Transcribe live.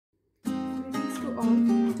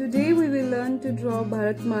all. Today we will learn to draw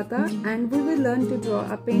Bharat Mata and we will learn to draw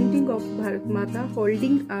a painting of Bharat Mata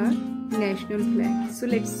holding our national flag. So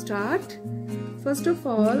let's start. First of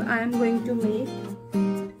all, I am going to make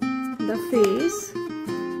the face.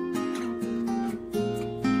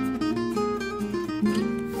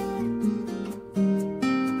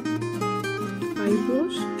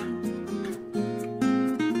 Eyebrows.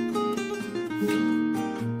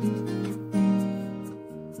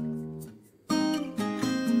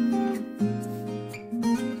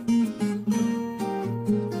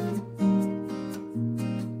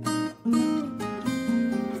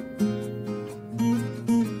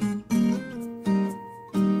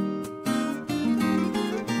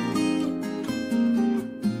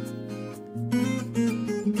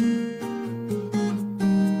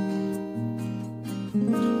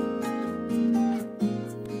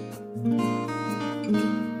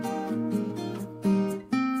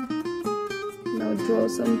 Now draw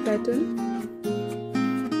some pattern.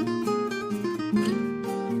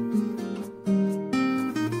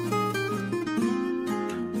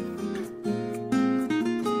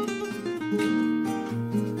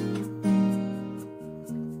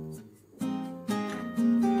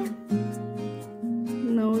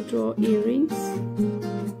 Now draw earrings.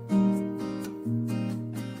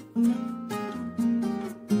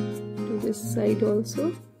 To this side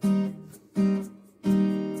also.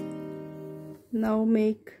 Now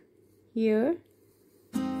make here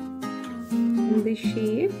in this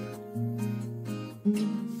shape.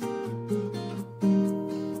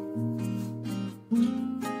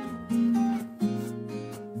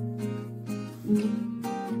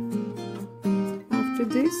 After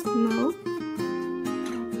this, now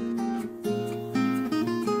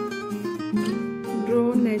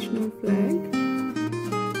draw national flag.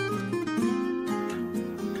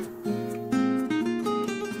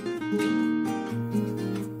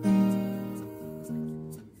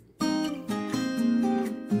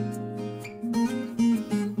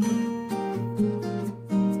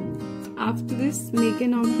 After this, make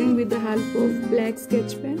an outline with the help of black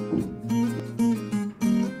sketch pen.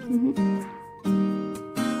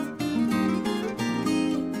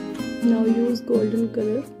 Now use golden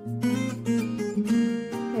color.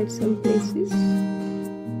 Add some places.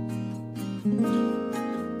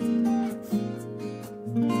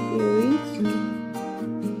 Earrings.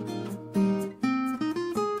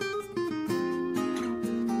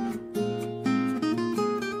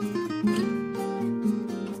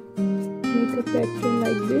 Make a pattern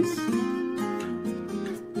like this.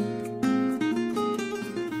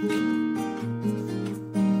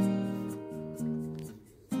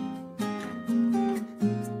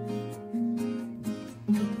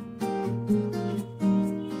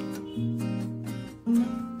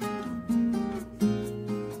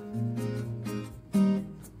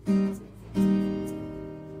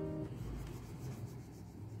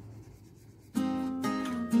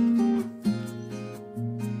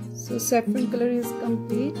 So saffron color is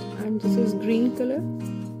complete and this is green color.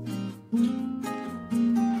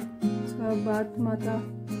 So our Bharat Mata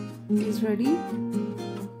is ready.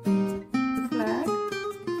 Flag.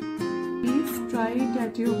 Please try it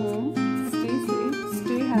at your home. Stay safe,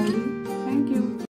 stay healthy. Thank you.